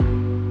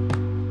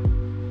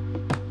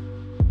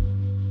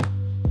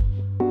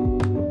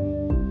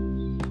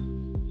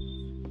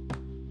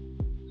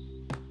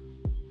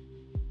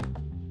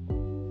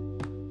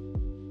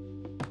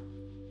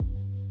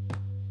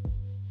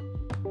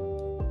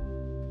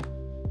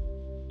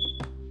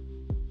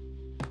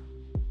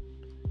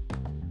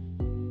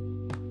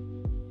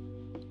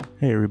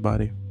Hey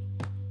everybody,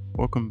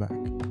 welcome back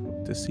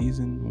to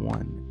season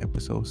 1,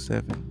 episode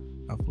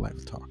 7 of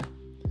Life Talk.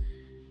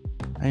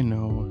 I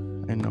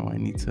know I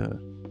need to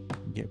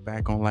get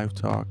back on Life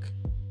Talk.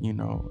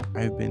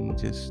 I've been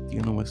just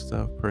dealing with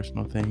stuff,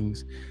 personal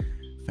things,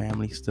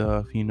 family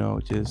stuff,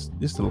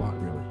 just a lot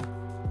really.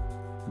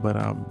 But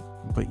um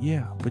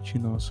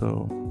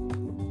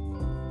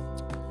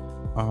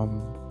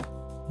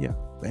yeah.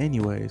 But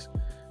anyways,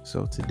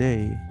 so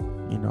today,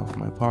 for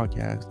my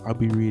podcast, I'll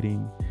be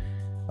reading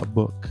a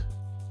book.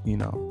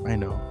 I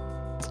know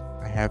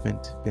I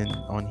haven't been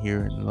on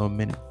here in a little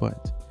minute,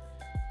 but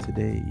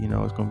today,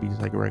 it's gonna be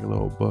just like a regular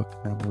old book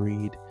that I'm gonna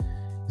read.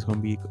 It's gonna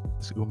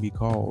be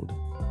called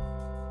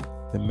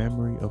The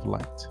Memory of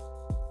Light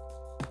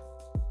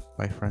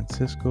by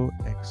Francisco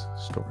X.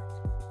 Stork.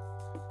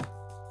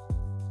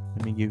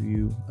 Let me give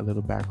you a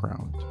little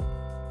background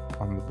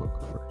on the book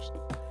first.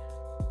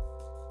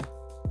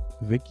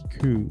 Vicky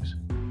Cruz,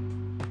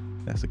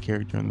 that's a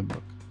character in the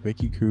book.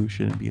 Vicky Cruz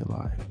shouldn't be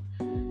alive.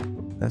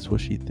 That's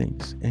what she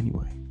thinks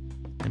anyway.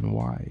 And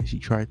why she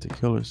tried to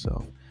kill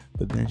herself,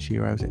 but then she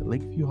arrives at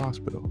Lakeview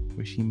Hospital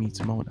where she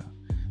meets Mona,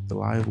 the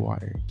live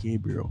wire,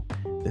 Gabriel,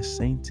 the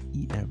Saint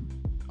EM,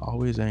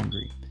 always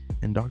angry,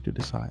 and Dr.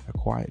 Desai, a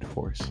quiet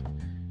force.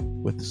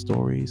 With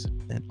stories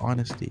and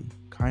honesty,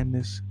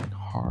 kindness, and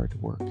hard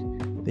work,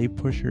 they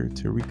push her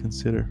to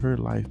reconsider her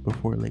life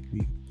before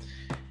Lakeview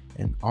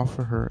and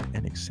offer her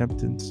an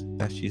acceptance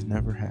that she's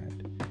never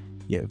had.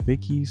 Yet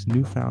Vicky's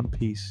newfound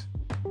peace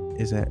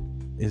is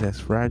as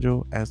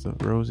fragile as the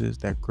roses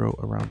that grow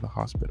around the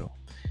hospital.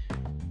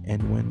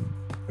 And when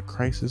a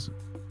crisis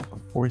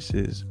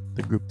forces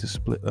the group to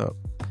split up,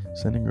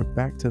 sending her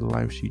back to the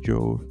life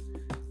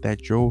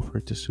that drove her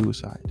to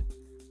suicide,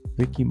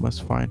 Vicky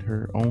must find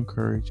her own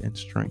courage and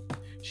strength.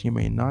 She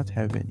may not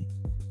have any.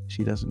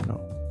 She doesn't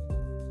know.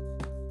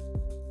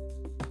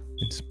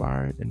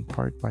 Inspired in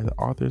part by the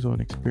author's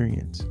own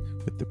experience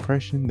with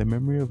depression, The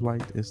Memory of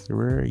Light is the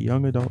rare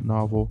young adult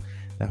novel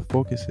that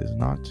focuses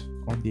not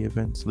on the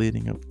events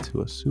leading up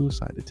to a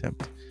suicide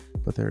attempt,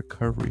 but the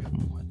recovery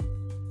from one.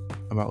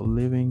 About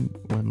living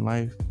when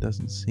life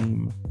doesn't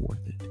seem worth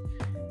it,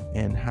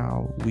 and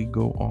how we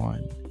go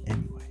on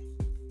anyway.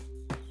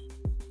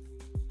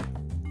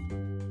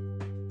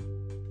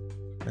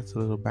 That's a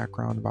little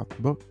background about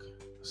the book,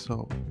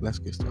 so let's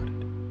get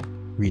started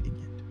reading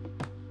it.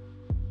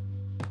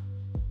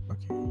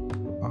 Okay.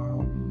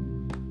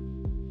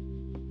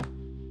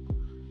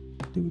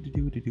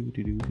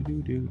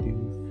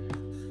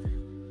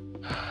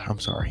 I'm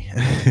sorry.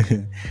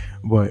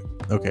 But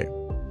okay.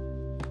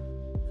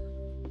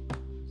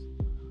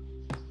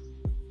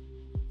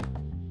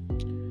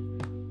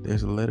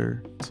 There's a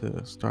letter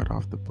to start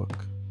off the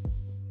book.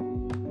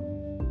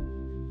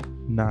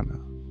 Nana,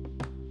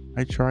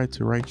 I tried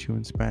to write you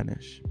in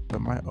Spanish,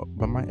 but my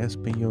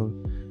español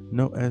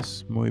no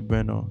es muy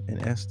bueno en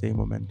este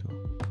momento.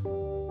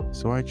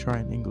 So I try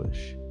in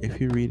English.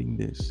 If you're reading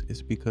this,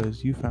 it's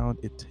because you found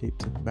it taped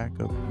to the back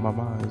of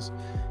Mama's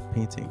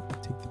painting.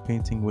 Take the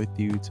painting with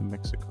you to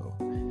Mexico.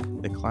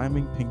 The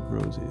climbing pink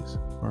roses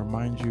will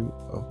remind you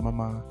of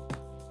Mama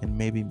and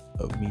maybe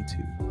of me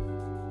too.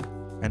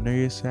 I know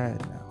you're sad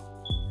now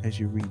as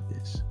you read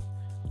this.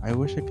 I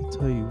wish I could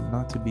tell you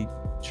not to be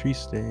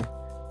triste,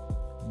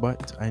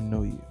 but I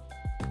know you.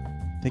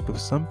 Think of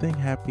something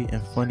happy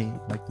and funny,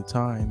 like the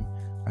time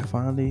I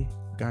finally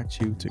got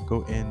you to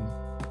go in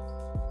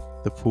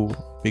the pool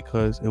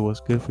because it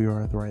was good for your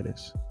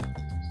arthritis.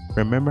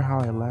 Remember how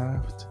I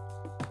laughed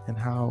and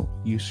how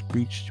you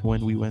screeched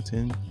when we went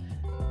in?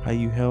 How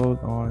you held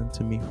on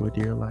to me for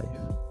dear life.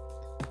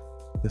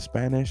 The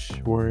Spanish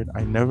word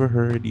I never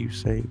heard you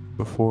say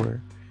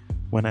before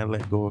when I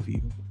let go of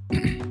you.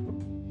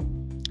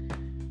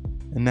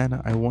 And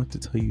Nana, I want to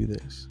tell you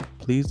this.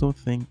 Please don't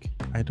think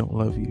I don't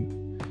love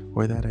you,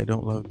 or that I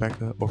don't love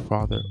Becca or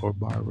Father or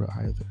Barbara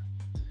either.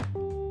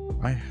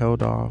 I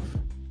held off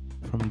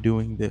from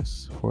doing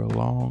this for a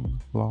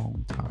long,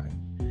 long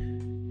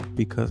time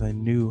because I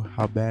knew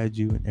how bad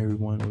you and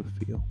everyone would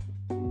feel.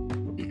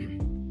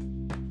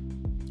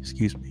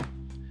 Excuse me.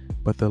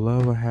 But the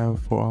love I have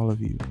for all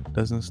of you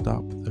doesn't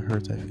stop the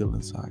hurt I feel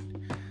inside.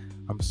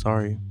 I'm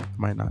sorry,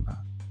 my Nana.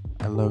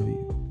 I love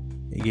you.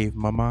 It gave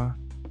Mama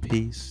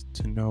peace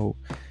to know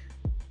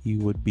you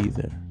would be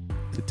there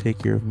to take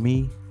care of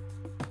me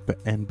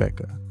and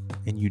Becca,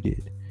 and you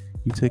did.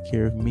 You took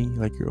care of me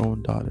like your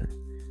own daughter.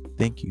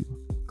 Thank you.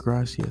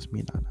 Gracias,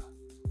 mi Nana.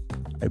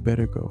 I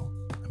better go.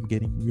 I'm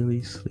getting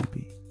really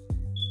sleepy,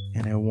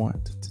 and I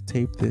want to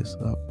tape this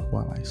up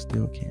while I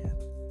still can.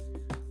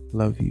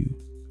 Love you,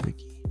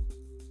 Vicky.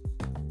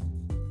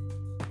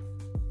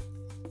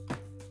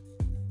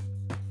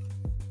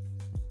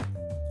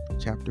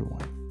 Chapter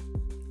 1.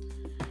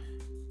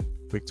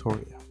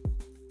 Victoria.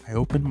 I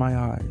open my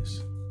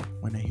eyes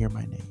when I hear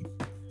my name.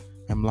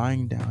 I'm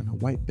lying down a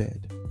white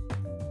bed.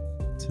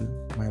 To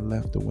my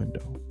left, a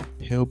window.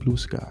 Pale blue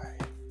sky.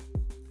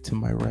 To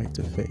my right,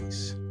 a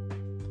face.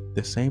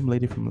 The same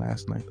lady from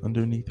last night.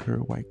 Underneath her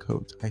white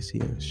coat, I see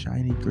a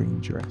shiny green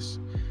dress.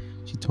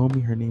 She told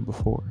me her name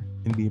before.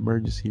 in the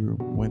emergency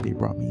room when they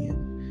brought me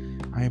in.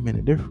 I am in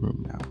a different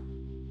room now,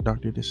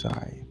 Dr.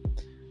 Desai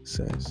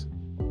says.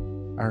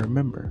 I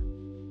remember.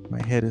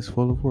 My head is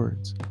full of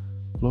words,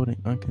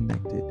 floating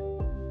unconnected,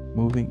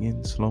 moving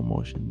in slow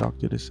motion.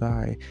 Dr.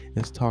 Desai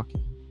is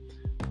talking,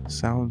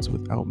 sounds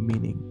without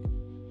meaning.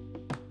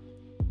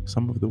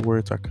 Some of the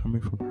words are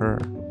coming from her,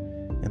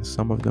 and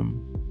some of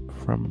them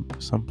from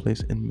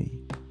someplace in me.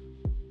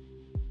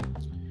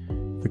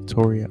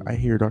 Victoria, I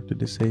hear Dr.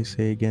 Desai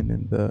say again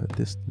in the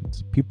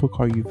distance. People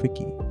call you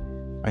Vicky.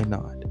 I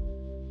nod.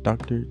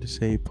 Dr.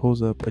 Desai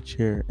pulls up a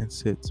chair and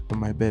sits, but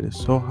my bed is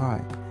so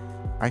high,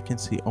 I can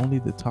see only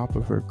the top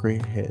of her gray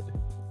head.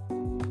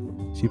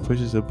 She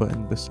pushes a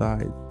button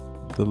beside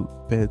the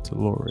bed to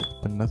lower it,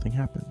 but nothing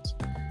happens.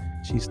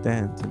 She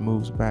stands and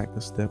moves back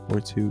a step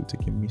or two to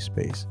give me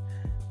space.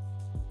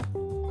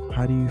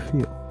 How do you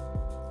feel?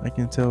 I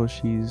can tell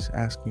she's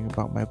asking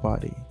about my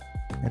body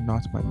and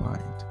not my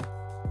mind.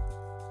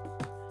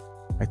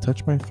 I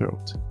touch my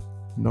throat,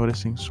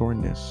 noticing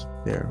soreness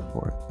there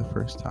for the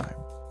first time.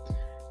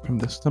 From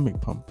the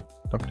stomach pump,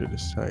 Dr.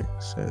 Desai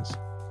says,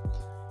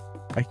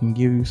 I can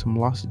give you some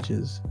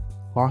lozenges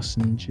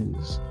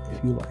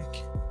if you like.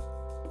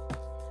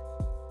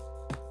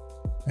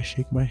 I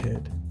shake my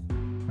head.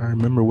 I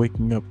remember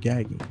waking up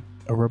gagging,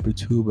 a rubber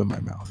tube in my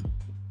mouth,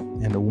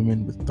 and a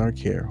woman with dark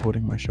hair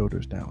holding my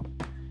shoulders down.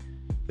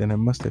 Then I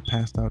must have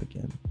passed out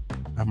again.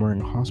 I'm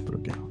wearing a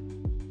hospital gown.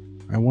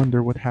 I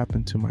wonder what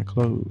happened to my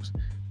clothes.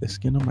 The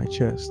skin on my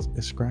chest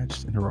is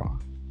scratched and raw.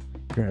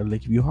 You're at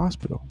Lakeview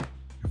Hospital.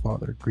 Your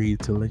father agreed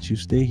to let you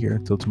stay here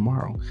until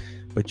tomorrow,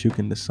 but you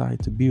can decide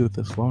to be with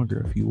us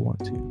longer if you want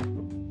to.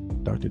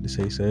 Dr.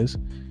 Desai says,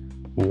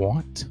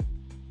 Want?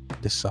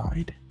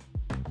 Decide?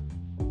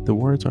 The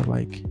words are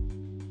like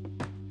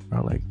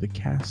the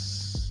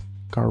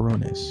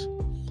cascarones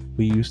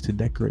we used to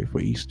decorate for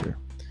Easter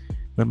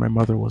when my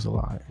mother was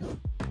alive.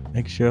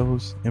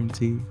 Eggshells,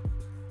 empty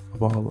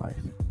of all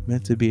life,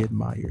 meant to be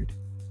admired.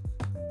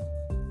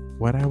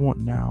 What I want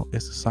now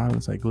is the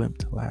silence I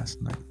glimpsed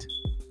last night.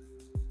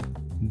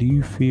 Do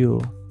you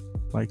feel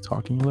like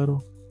talking a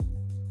little?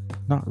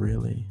 Not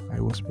really,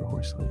 I whisper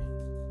hoarsely.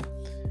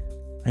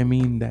 I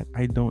mean that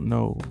I don't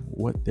know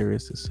what there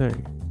is to say.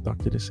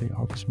 Dr. Desai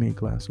offers me a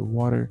glass of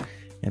water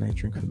and I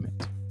drink from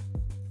it.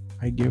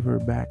 I give her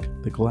back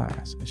the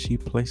glass and she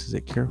places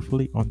it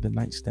carefully on the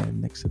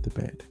nightstand next to the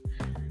bed.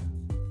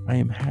 I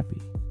am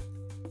happy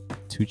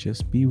to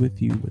just be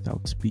with you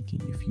without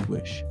speaking if you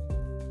wish.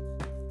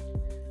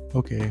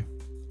 Okay,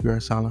 we are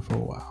silent for a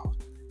while,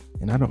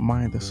 and I don't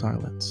mind the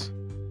silence.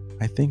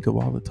 I think of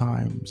all the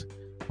times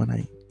when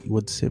I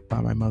would sit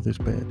by my mother's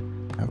bed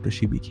after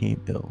she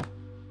became ill.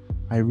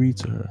 I read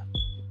to her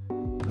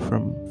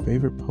from her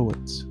favorite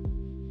poets,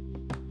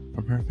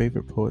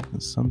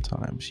 and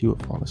sometimes she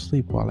would fall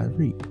asleep while I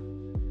read,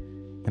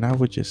 and I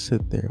would just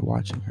sit there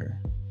watching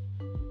her.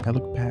 I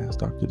look past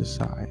Dr.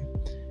 Desai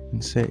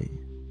and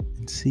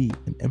see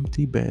an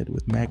empty bed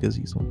with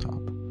magazines on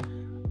top.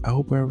 I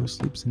hope whoever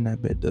sleeps in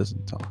that bed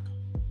doesn't talk.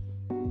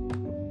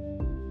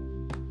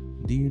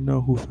 Do you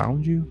know who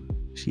found you?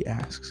 She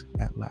asks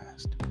at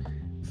last.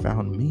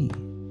 Found me?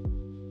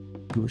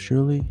 You would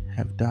surely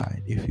have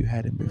died if you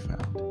hadn't been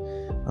found.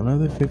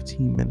 Another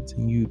 15 minutes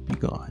and you'd be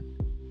gone.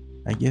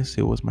 I guess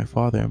it was my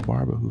father and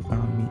Barbara who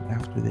found me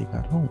after they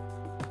got home.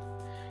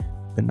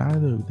 But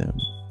neither of them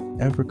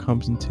ever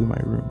comes into my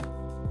room.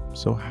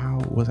 So how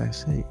was I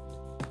saved?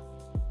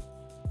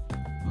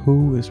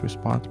 Who is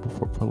responsible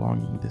for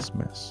prolonging this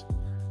mess?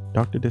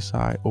 Dr.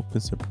 Desai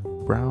opens a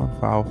brown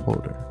file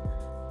folder.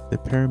 The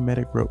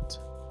paramedic wrote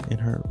in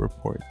her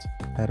report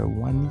that a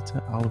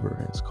Juanita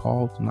Alvarez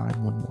called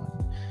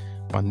 911.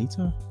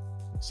 Juanita?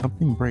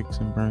 Something breaks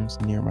and burns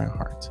near my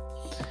heart.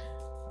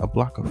 A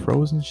block of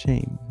frozen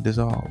shame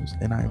dissolves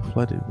and I am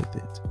flooded with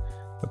it.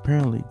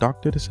 Apparently,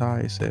 Dr.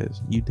 Desai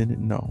says you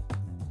didn't know.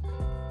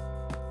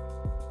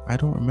 I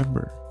don't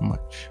remember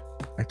much.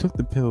 I took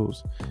the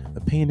pills,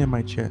 a pain in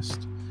my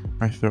chest,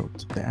 my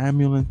throat, the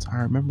ambulance. I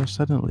remember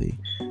suddenly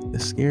the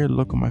scared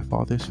look on my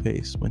father's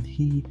face when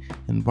he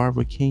and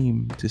Barbara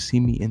came to see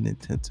me in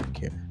intensive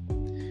care.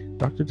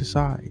 Dr.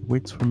 Desai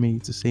waits for me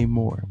to say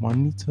more.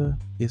 Juanita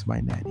is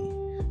my nanny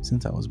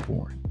since I was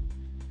born.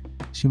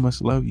 She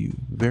must love you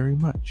very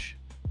much.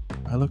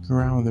 I look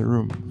around the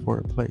room for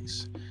a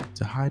place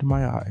to hide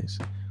my eyes.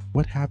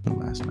 What happened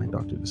last night,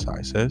 Dr.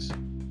 Desai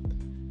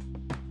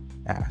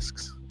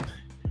asks.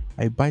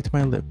 I bite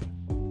my lip.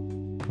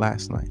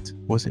 Last night,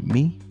 was it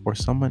me or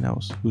someone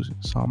else who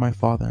saw my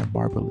father and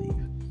Barbara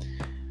leave,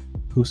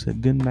 who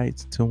said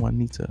goodnight to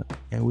Juanita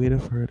and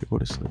waited for her to go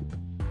to sleep?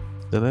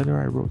 The letter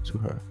I wrote to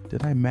her,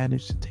 did I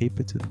manage to tape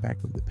it to the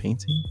back of the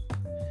painting?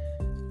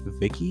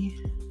 Vicky?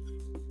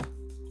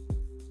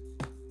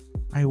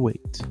 I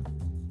wait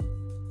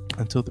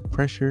until the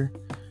pressure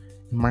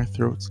in my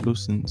throat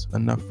loosens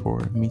enough for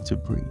me to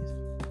breathe.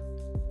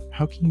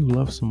 How can you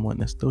love someone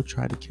and still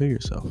try to kill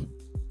yourself?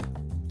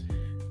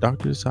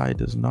 Dr. Desai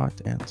does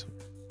not answer.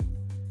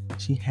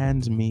 She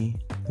hands me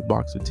the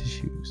box of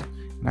tissues,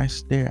 and I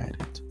stare at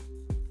it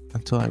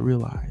until I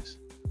realize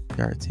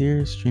There are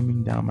tears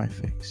streaming down my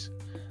face.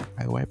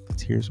 I wipe the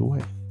tears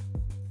away.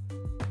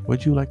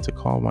 Would you like to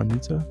call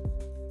Juanita?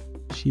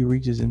 She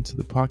reaches into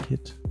the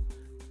pocket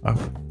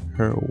of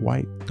her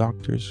white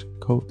doctor's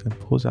coat and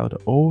pulls out an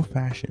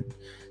old-fashioned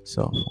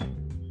cell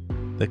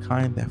phone, the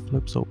kind that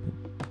flips open.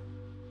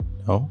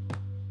 No?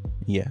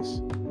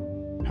 Yes.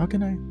 How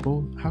can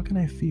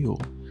I feel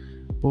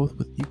both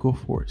with equal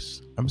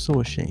force? I'm so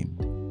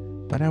ashamed,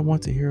 but I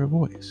want to hear her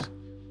voice.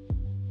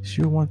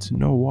 She'll want to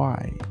know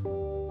why.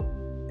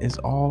 Is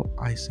all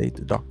I say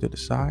to Dr.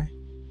 Desai?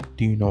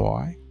 Do you know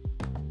why?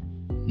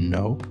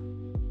 No?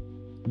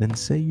 Then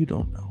say you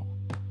don't know.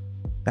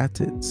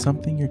 That's it,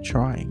 something you're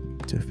trying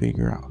to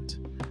figure out.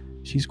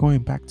 She's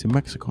going back to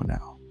Mexico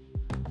now.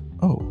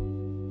 Oh,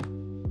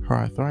 her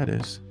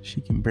arthritis,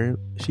 she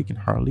can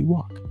hardly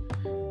walk.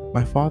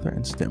 My father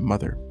and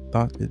stepmother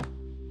thought it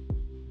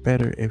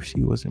better if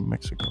she was in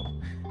Mexico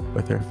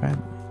with her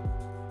family.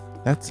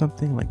 That's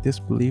something like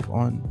disbelief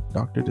on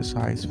Dr.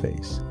 Desai's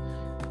face.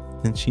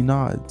 Then she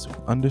nods,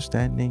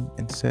 understanding,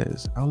 and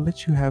says, I'll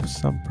let you have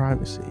some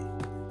privacy.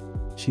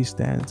 She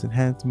stands and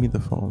hands me the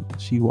phone.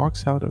 She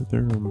walks out of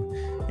the room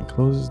and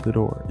closes the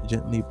door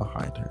gently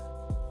behind her.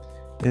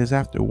 It is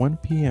after 1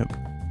 p.m.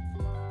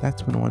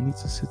 That's when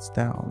Juanita sits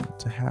down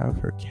to have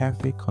her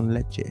cafe con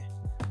leche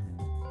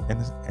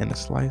and a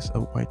slice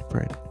of white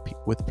bread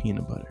with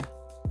peanut butter.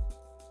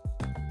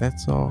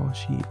 That's all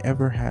she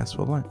ever has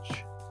for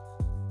lunch.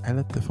 I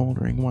let the phone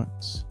ring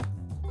once,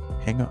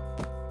 hang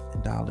up,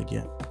 and dial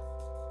again.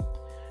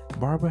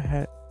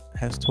 Barbara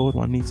has told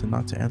Juanita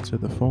not to answer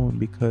the phone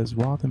because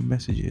while the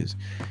messages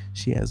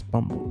she has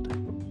bumbled,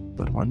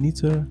 but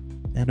Juanita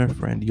and her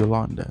friend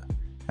Yolanda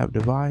have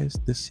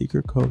devised the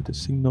secret code to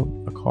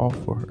signal a call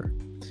for her.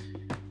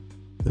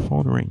 The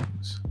phone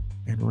rings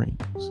and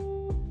rings,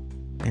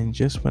 and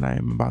just when I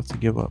am about to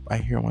give up, I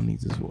hear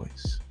Juanita's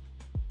voice.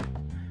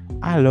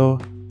 Hello,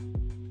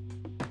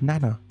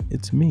 Nana,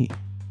 it's me.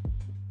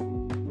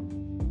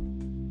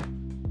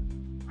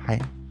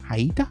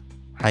 Haida?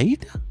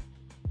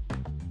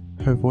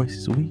 Her voice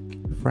is weak,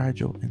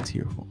 fragile, and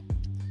tearful.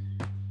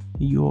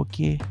 You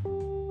okay?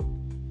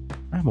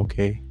 I'm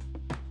okay.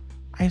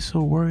 I so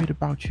worried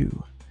about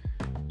you.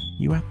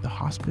 You at the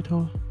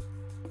hospital?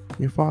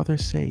 Your father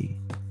say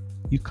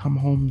you come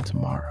home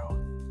tomorrow.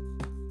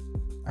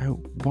 I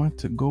want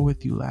to go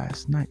with you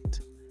last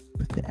night,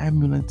 but the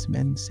ambulance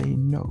men say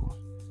no.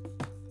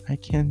 I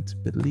can't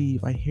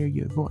believe I hear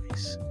your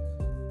voice.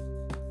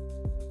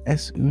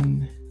 Es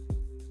un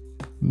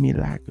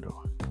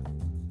milagro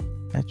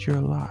that you're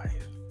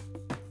alive.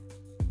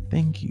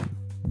 Thank you,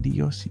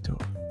 Diosito.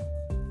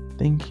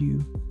 Thank you,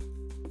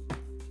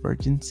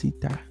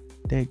 Virgencita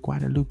de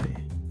Guadalupe.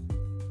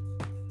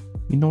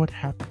 You know what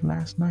happened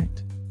last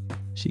night?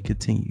 She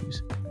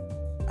continues.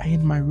 I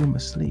in my room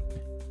asleep,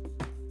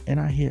 and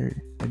I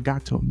hear a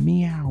gato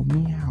meow,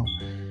 meow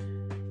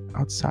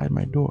outside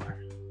my door.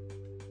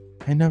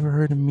 I never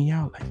heard him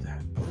meow like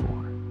that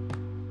before.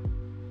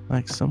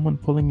 Like someone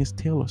pulling his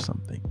tail or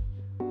something.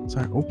 So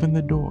I open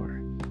the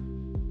door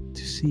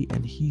to see,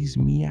 and he's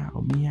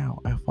meow, meow.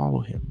 I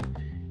follow him,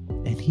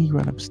 and he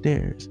run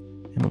upstairs,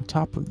 and on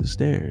top of the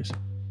stairs,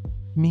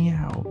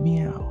 meow,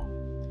 meow.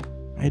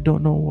 I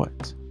don't know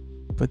what,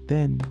 but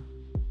then,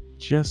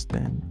 just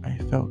then, I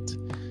felt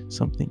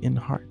something in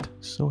heart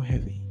so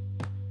heavy.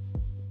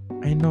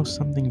 I know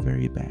something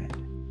very bad.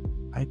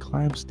 I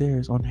climb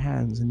stairs on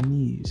hands and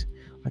knees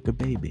like a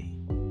baby.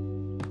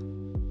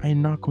 I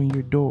knock on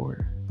your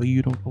door, but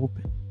you don't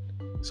open.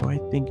 So I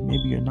think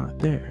maybe you're not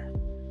there.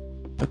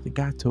 But the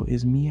gato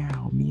is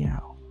meow,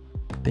 meow,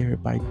 there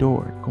by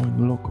door,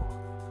 going loco.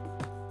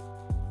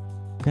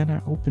 Then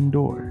I open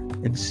door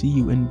and see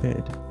you in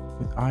bed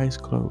with eyes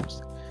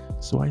closed.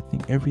 So I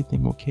think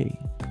everything okay.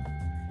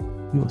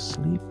 You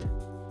asleep,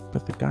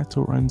 but the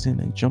gato runs in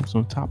and jumps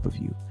on top of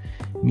you,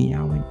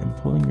 meowing and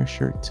pulling your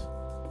shirt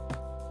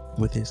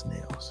with his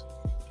nails.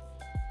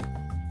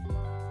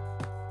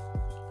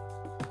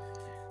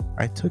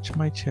 I touch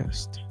my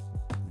chest.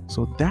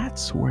 So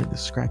that's where the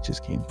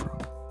scratches came from.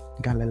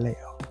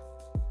 Galileo,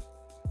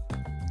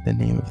 the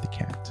name of the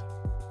cat.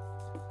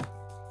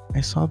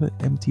 I saw the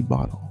empty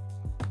bottle.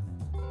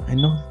 I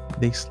know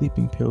they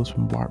sleeping pills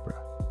from Barbara.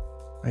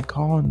 I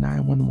call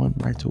 911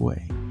 right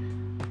away.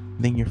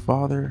 Then your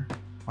father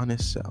on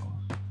his cell.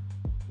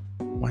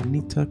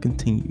 Juanita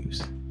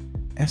continues.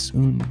 Es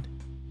un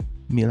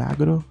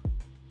milagro.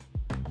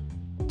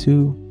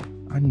 Tu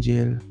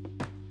Angel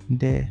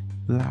de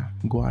la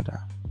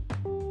Guarda.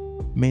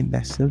 Made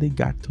that silly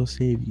gato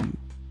save you.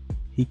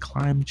 He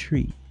climbed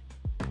tree,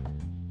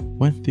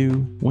 went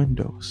through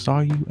window,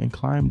 saw you, and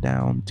climbed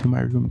down to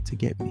my room to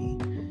get me.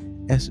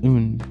 Es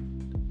un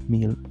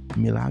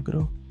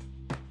milagro.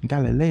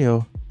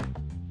 Galileo,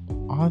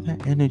 all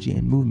that energy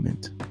and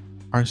movement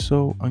are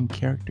so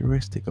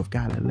uncharacteristic of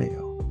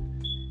Galileo.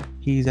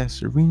 He's as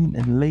serene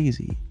and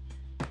lazy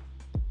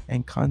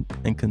and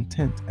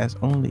content as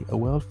only a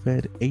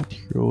well-fed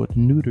 8-year-old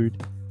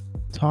neutered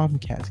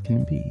tomcat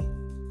can be.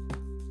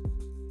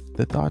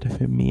 The thought of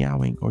him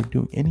meowing or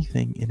doing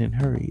anything in a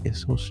hurry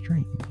is so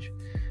strange,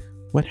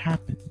 What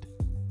happened?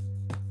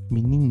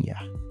 Mi niña,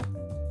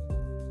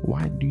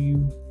 why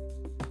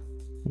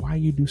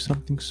you do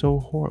something so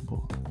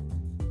horrible?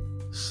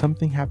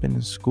 Something happened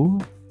in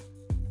school?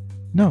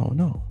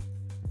 No.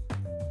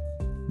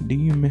 Do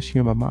you miss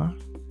your mama?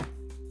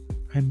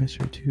 I miss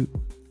her too.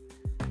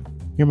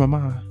 Your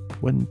mama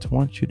wouldn't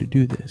want you to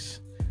do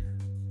this.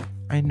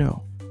 I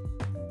know,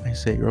 I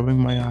say, rubbing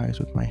my eyes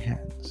with my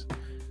hands.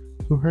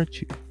 Who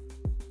hurt you?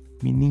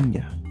 Mi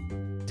niña,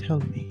 tell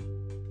me.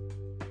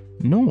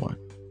 No one.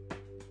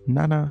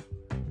 Nana,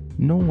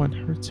 no one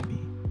hurts me.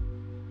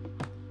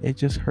 It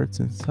just hurts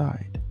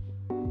inside.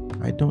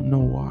 I don't know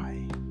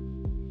why.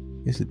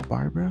 Is it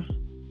Barbara?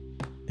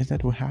 Is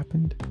that what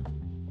happened?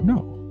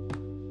 No.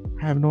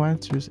 I have no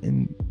answers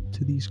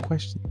to these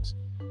questions.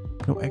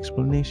 No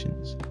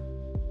explanations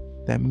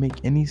that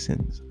make any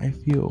sense. I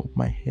feel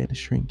my head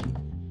shrinking,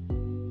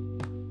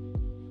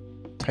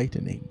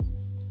 tightening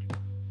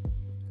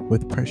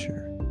with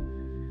pressure,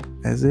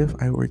 as if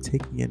I were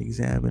taking an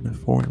exam in a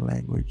foreign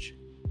language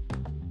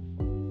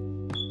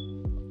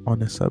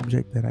on a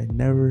subject that I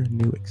never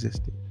knew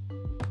existed.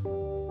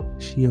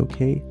 She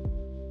okay?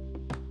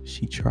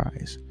 She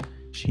tries.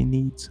 She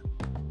needs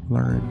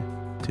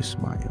learn to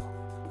smile.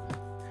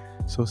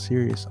 So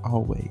serious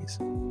always.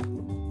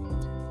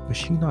 But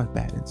she not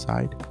bad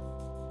inside.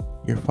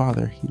 Your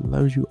father, he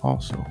loves you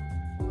also.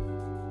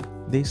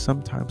 They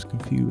sometimes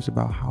confuse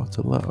about how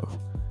to love,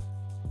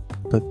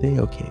 but they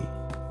okay.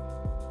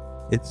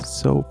 It's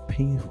so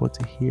painful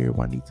to hear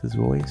Juanita's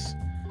voice.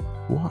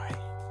 Why?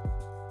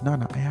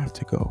 Nana, I have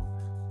to go.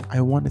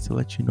 I wanted to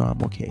let you know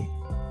I'm okay.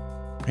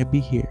 I be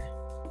here.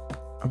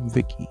 I'm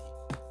Vicky.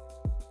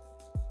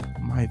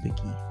 My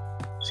Vicky.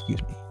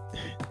 Excuse me.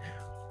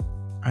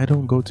 I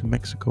don't go to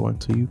Mexico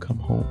until you come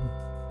home.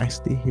 I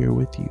stay here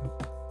with you,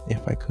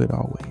 if I could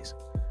always.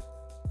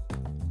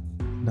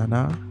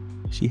 Nana,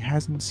 she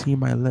hasn't seen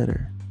my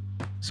letter,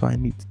 so I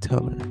need to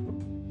tell her.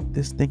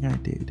 This thing I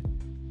did,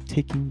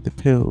 taking the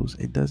pills,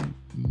 it doesn't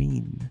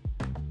mean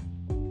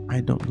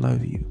I don't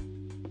love you.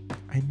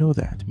 I know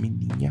that, mi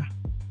niña.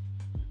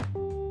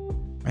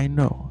 I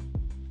know,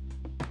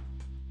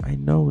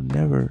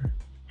 never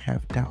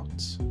have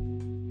doubts.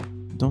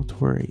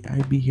 Don't worry,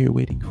 I'll be here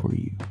waiting for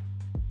you.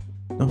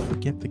 Don't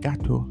forget the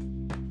gato,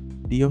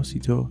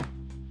 Diosito,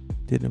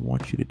 didn't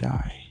want you to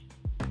die.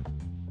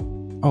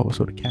 Oh,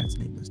 so the cat's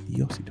name is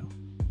Diosito.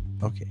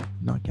 Okay,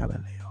 not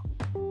Galileo.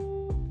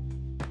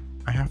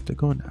 I have to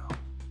go now.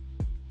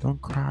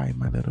 Don't cry,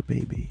 my little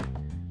baby.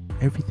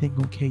 Everything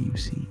okay, you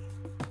see.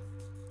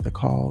 The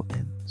call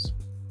ends.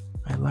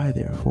 I lie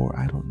there for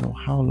I don't know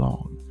how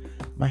long,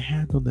 my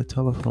hand on the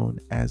telephone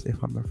as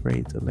if I'm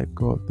afraid to let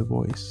go of the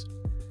voice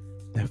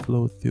that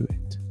flowed through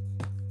it.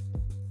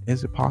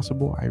 Is it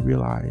possible, I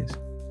realize,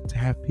 to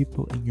have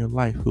people in your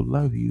life who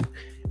love you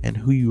and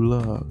who you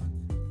love,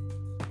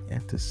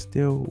 and to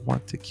still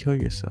want to kill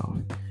yourself?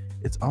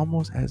 It's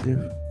almost as if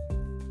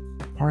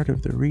part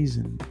of the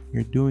reason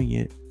you're doing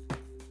it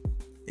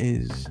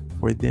is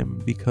for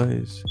them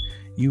because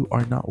you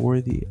are not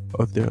worthy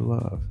of their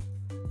love,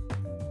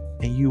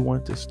 and you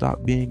want to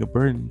stop being a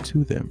burden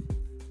to them,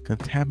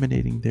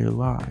 contaminating their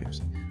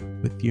lives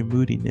with your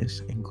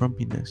moodiness and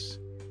grumpiness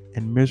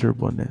and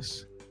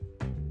miserableness.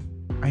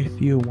 I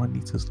feel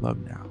Juanita's love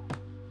now.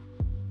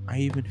 I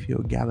even feel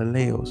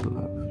Galileo's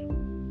love.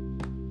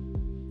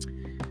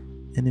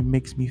 And it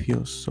makes me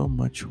feel so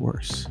much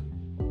worse.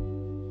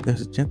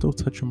 There's a gentle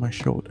touch on my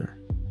shoulder,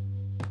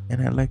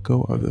 and I let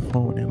go of the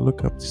phone and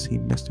look up to see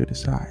Mr.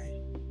 Desai.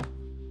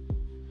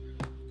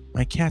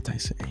 My cat, I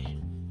say.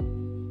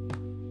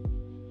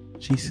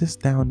 She sits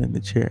down in the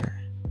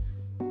chair,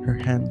 her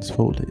hands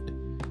folded.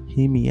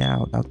 He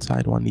meowed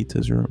outside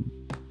Juanita's room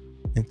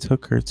and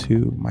took her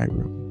to my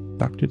room.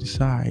 Dr.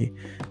 Desai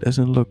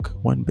doesn't look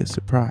one bit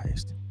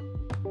surprised,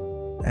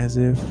 as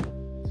if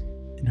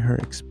in her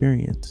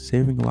experience,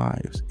 saving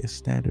lives is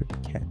standard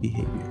cat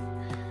behavior.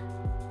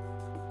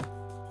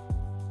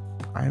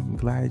 I'm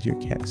glad your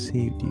cat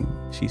saved you,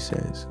 she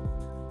says.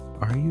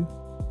 Are you?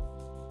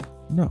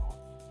 No.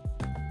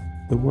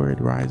 The word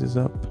rises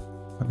up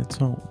on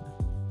its own.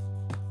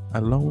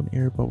 A lone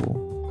air bubble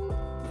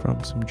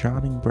from some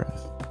drowning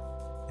breath.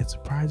 It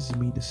surprises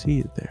me to see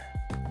it there,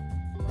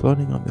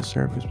 floating on the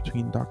surface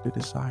between Dr.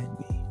 Desai and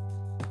me.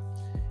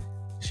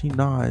 She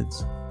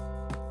nods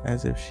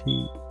as if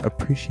she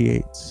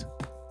appreciates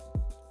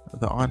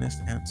the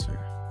honest answer.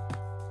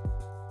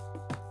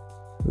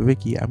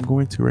 Vicky, I'm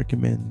going to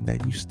recommend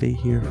that you stay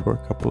here for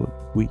a couple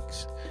of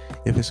weeks,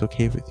 if it's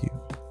okay with you.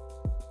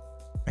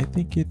 I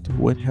think it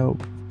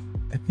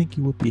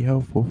would be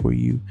helpful for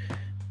you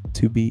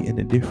to be in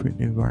a different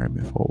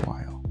environment for a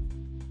while.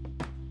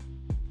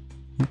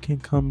 You can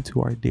come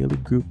to our daily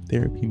group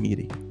therapy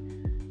meeting.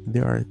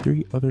 There are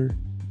 3 other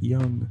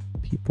young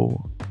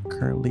people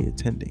currently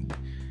attending,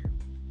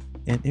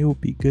 and it will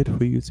be good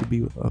for you to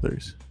be with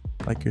others,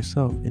 like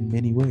yourself in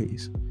many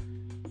ways.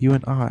 You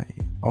and I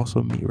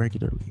also meet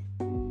regularly,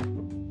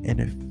 and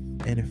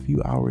a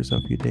few hours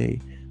of your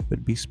day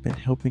would be spent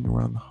helping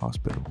around the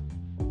hospital.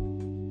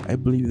 I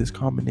believe this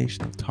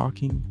combination of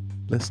talking,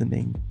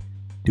 listening,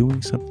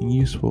 doing something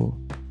useful,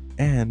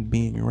 and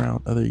being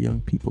around other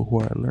young people who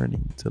are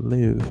learning to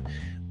live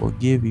will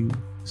give you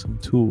some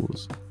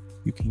tools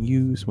you can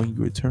use when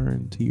you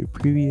return to your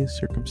previous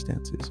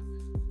circumstances.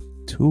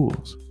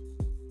 Tools.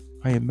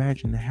 I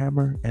imagine a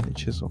hammer and a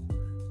chisel.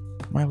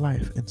 My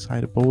life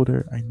inside a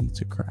boulder I need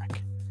to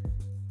crack.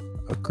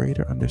 A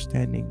greater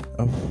understanding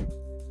of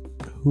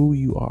who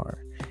you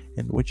are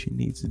and what you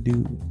need to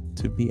do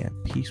to be at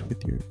peace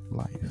with your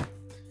life.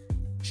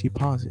 She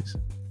pauses.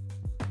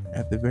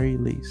 At the very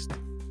least,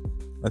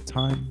 a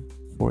time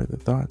for the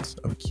thoughts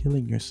of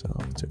killing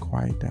yourself to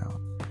quiet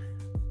down.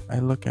 I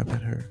look up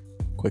at her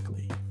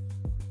quickly.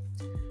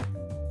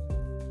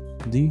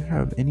 Do you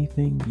have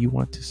anything you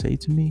want to say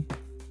to me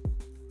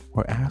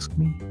or ask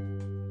me?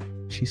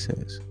 She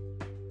says.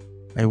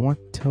 I want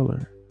to tell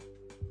her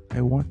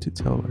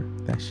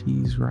that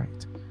she's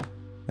right,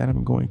 that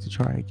I'm going to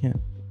try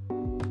again.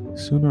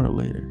 Sooner or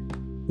later,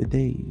 the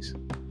days,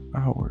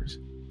 hours,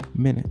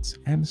 minutes,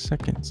 and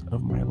seconds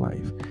of my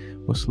life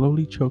will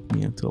slowly choke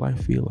me until I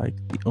feel like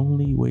the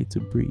only way to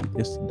breathe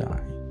is to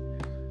die.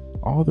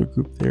 All the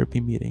group therapy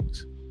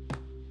meetings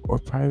or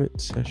private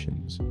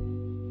sessions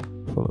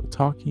full of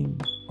talking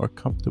or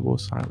comfortable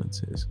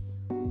silences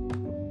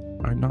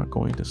are not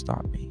going to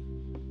stop me.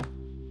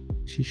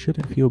 She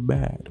shouldn't feel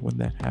bad when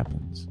that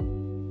happens.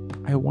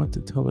 I want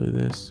to tell her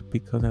this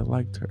because I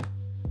liked her.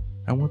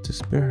 I want to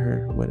spare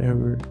her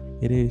whatever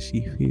it is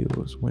she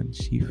feels when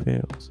she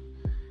fails.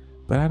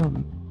 But I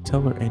don't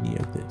tell her any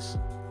of this.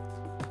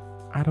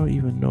 I don't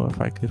even know if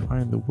I could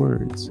find the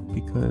words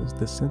because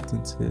the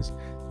sentences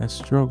that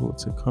struggle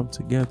to come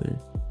together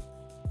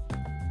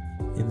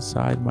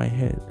inside my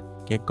head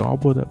get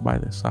gobbled up by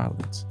the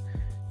silence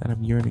that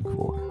I'm yearning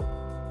for.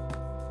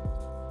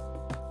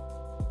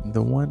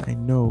 The one I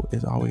know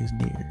is always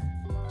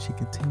near. She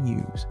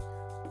continues.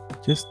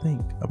 Just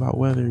think about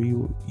whether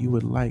you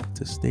would like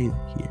to stay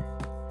here.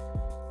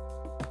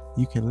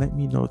 You can let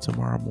me know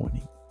tomorrow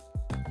morning.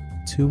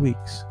 2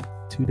 weeks,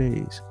 2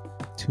 days,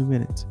 2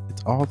 minutes,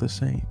 it's all the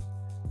same.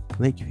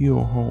 Lakeview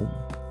or home,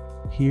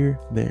 here,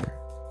 there.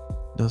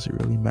 Does it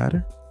really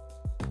matter?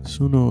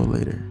 Sooner or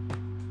later,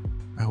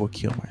 I will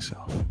kill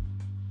myself.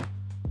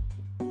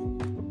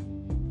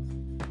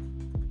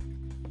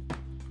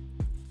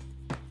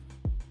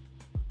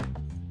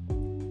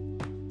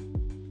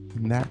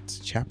 And that's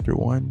chapter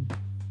 1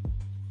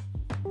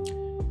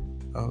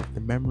 of The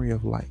Memory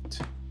of Light.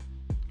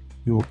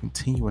 We will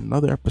continue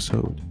another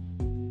episode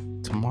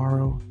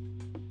tomorrow,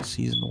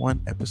 season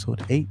 1,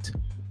 episode 8,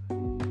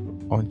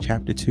 on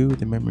chapter 2,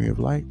 The Memory of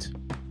Light.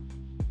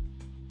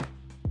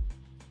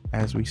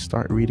 As we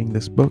start reading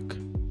this book,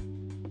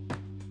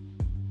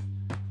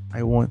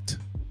 I want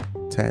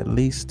to at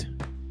least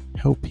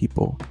help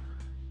people,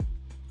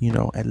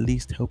 at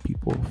least help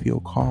people feel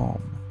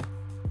calm,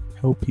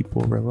 help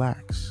people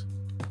relax,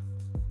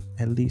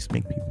 at least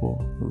make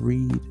people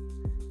read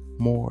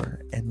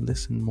more and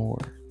listen more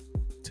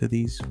to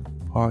these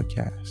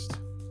podcasts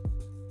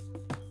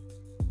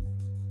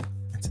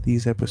and to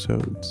these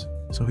episodes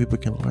so people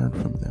can learn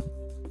from them.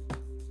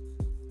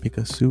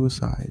 Because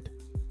suicide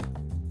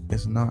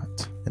is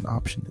not an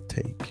option to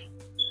take.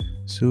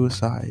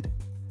 Suicide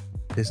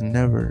is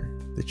never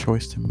the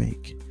choice to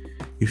make.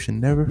 You should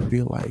never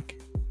feel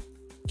like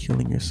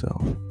killing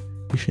yourself.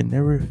 You should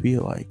never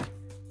feel like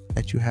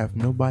that you have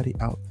nobody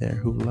out there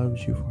who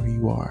loves you for who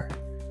you are,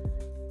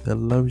 that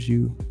loves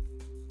you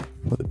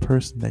for the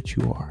person that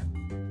you are.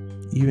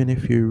 Even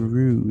if you're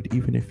rude,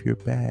 even if you're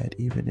bad,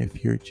 even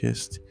if you're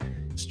just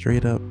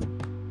straight up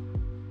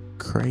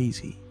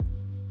crazy,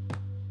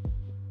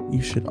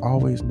 you should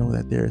always know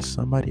that there is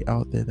somebody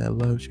out there that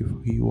loves you for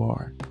who you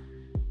are.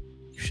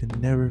 You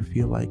should never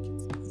feel like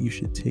you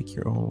should take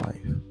your own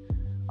life.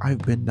 I've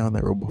been down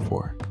that road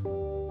before.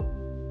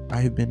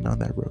 I've been down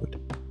that road.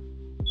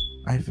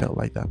 I felt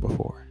like that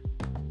before.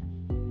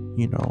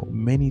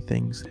 Many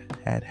things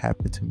had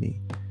happened to me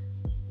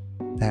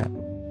that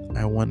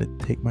I wanted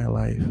to take my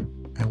life.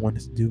 I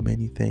wanted to do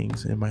many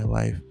things in my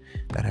life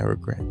that I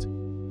regret.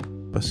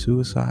 But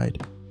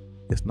suicide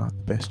is not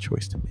the best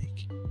choice to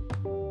make.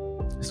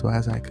 So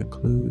as I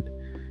conclude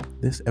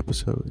this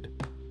episode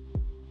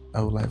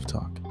of Life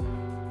Talk,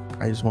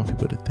 I just want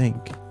people to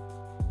think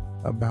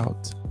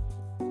about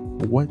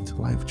what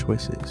life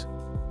choices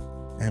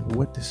and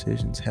what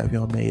decisions have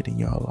y'all made in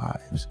y'all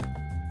lives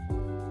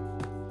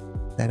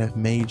that have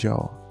made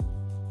y'all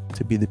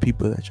to be the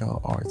people that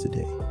y'all are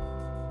today.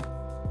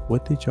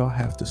 What did y'all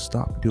have to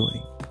stop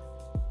doing?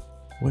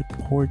 What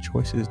poor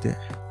choices did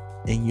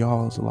in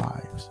y'all's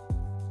lives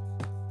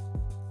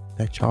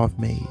that y'all have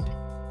made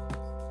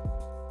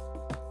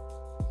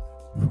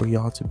for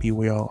y'all to be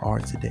where y'all are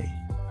today?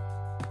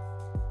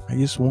 I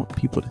just want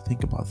people to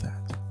think about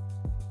that.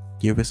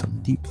 Give it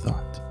some deep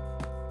thought.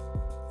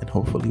 And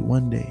hopefully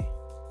one day,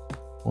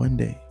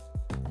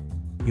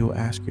 you will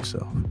ask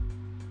yourself,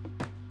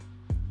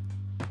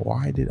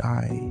 why did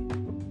I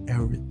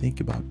ever think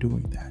about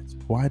doing that?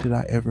 Why did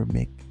I ever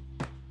make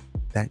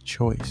that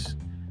choice?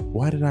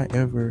 Why did I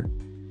ever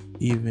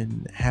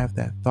even have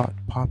that thought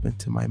pop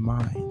into my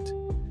mind?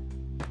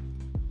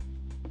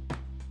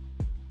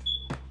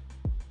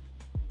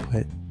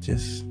 but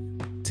just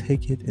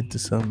take it into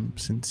some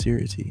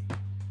sincerity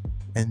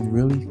and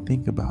really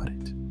think about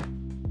it.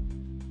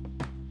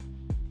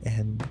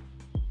 And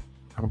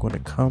I'm going to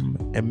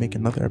come and make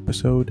another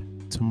episode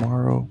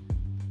tomorrow,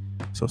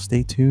 so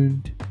stay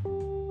tuned.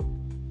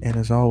 And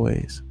as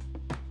always,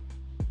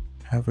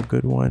 have a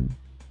good one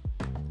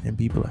and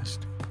be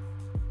blessed.